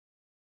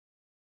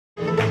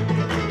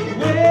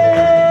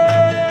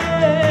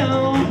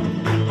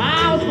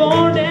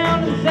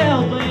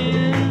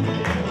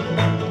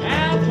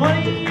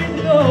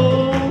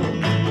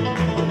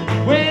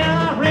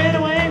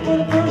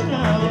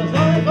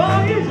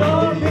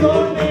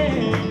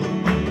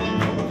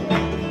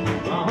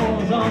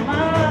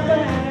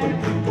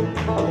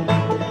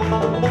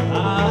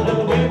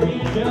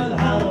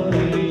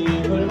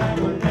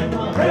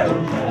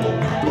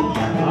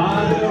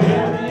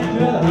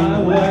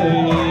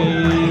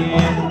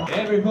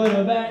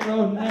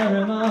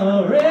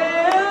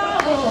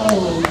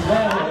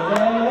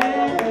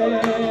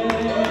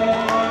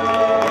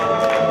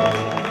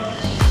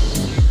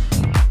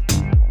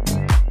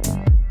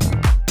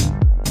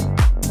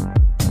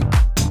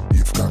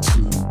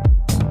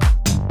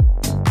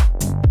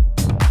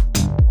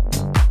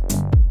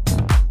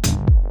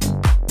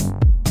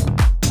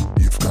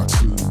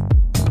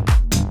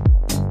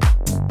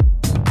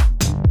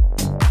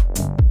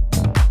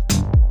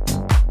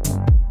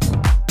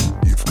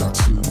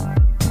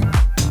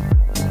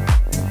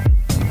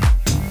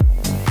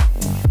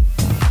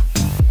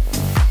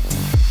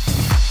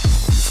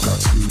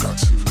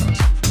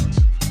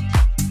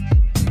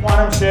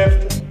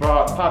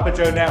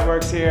Joe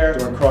Networks here.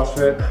 Doing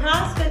CrossFit.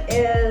 CrossFit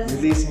is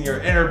Releasing your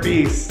inner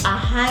beast. a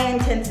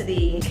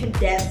high-intensity,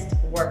 condensed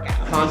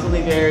workout.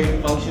 Constantly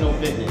varied functional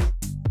fitness.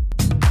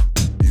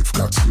 You've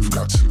got to.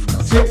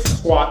 6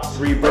 squats,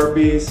 3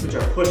 burpees, which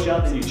are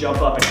push-ups, and you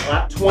jump up and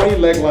clap. 20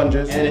 leg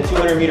lunges, And a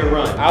 200-meter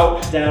run.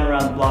 Out. Down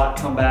around the block,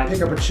 come back,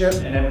 pick up a chip,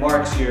 and it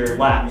marks your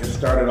lap. just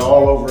start it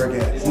all over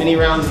again. As many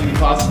rounds as you can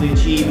possibly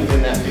achieve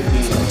within that 15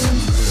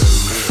 minutes.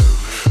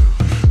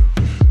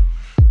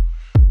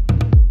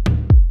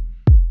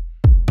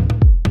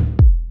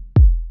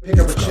 Pick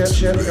up a chip,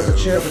 pick up a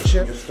chip,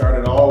 just start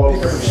it all over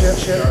again.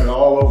 Start it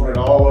all over and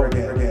all over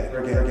again.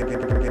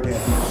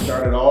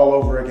 Start it all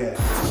over again.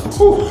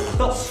 Whew, I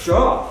felt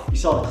strong. You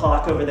saw the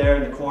clock over there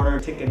in the corner,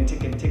 ticking,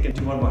 ticking, ticking.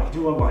 Do one more,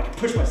 I can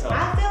push myself.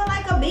 I feel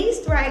like a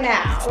beast right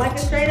now, like a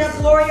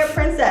straight-up warrior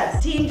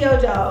princess. Team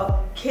JoJo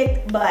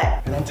kicked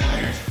butt. And I'm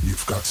tired.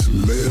 You've got to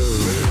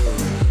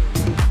live.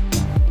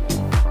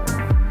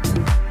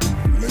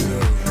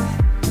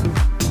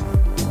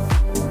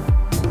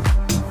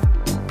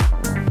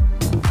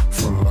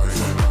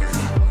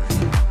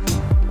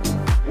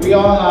 We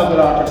all have that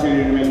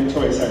opportunity to make a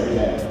choice every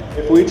day.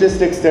 If we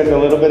just extend a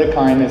little bit of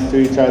kindness to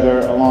each other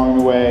along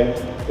the way,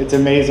 it's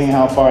amazing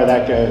how far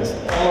that goes.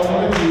 All I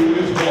want to do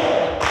is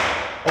walk.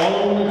 All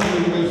I want to do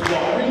is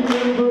walk.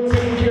 Remember,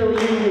 taking care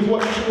of you is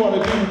what you want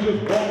to do.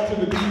 Just walk to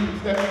the beat and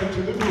step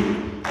into the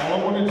groove. All I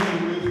want to do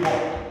is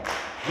walk.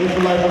 Live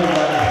your life,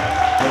 everybody.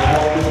 Let's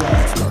walk this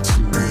life.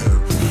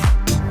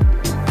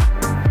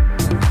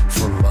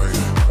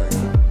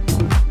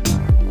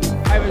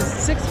 I was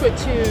 6'2",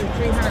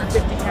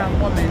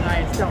 350-pound woman.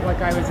 I felt like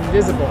I was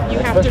invisible. You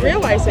have to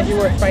realize that you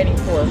were fighting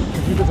for.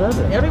 You deserve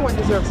it. Everyone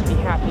deserves to be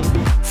happy.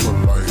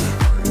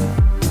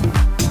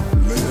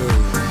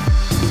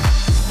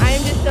 I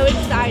am just so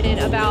excited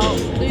about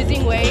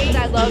losing weight.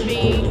 I love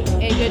being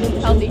in good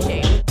and healthy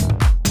shape.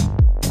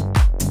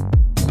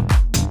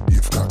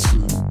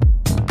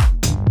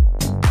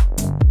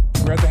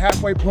 We're at the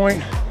halfway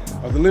point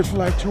of the Live for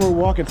Life Tour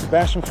walk in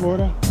Sebastian,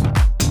 Florida.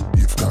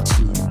 You've got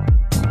to.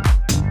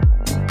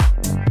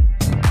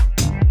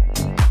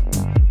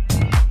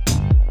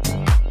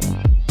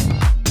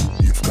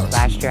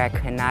 Last year I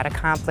could not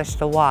accomplish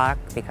the walk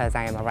because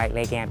I am a right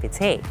leg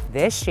amputee.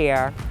 This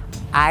year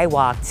I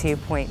walked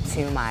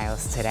 2.2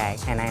 miles today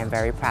and I am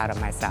very proud of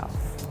myself.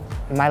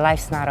 My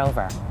life's not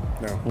over.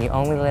 No. You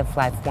only live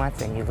life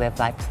once and you live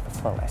life to the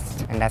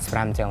fullest. And that's what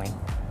I'm doing,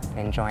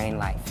 enjoying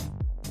life.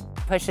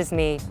 Pushes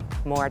me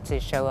more to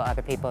show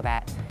other people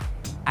that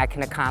I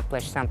can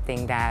accomplish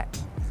something that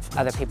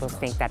other people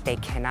think that they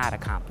cannot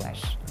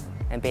accomplish.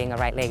 And being a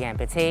right leg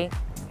amputee,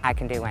 I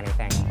can do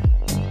anything.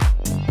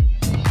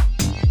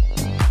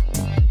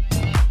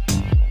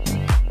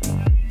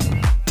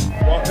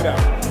 Walk it out.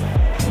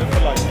 Live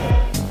for life.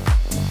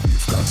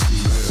 You've got to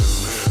live.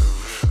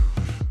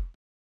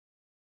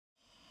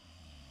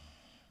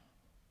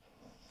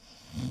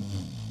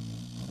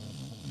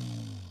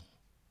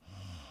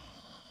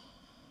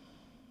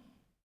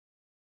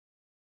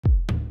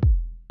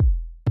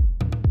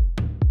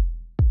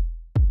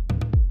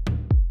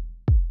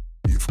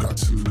 You've got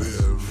to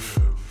live.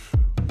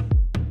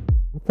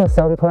 I feel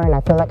so important.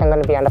 I feel like I'm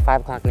going to be on the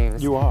 5 o'clock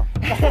news. You are.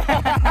 You've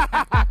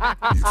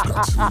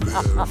got to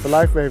live. For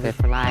life, baby. Live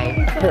for life.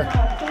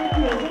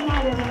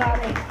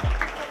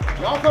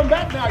 Y'all come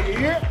back now, you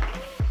hear?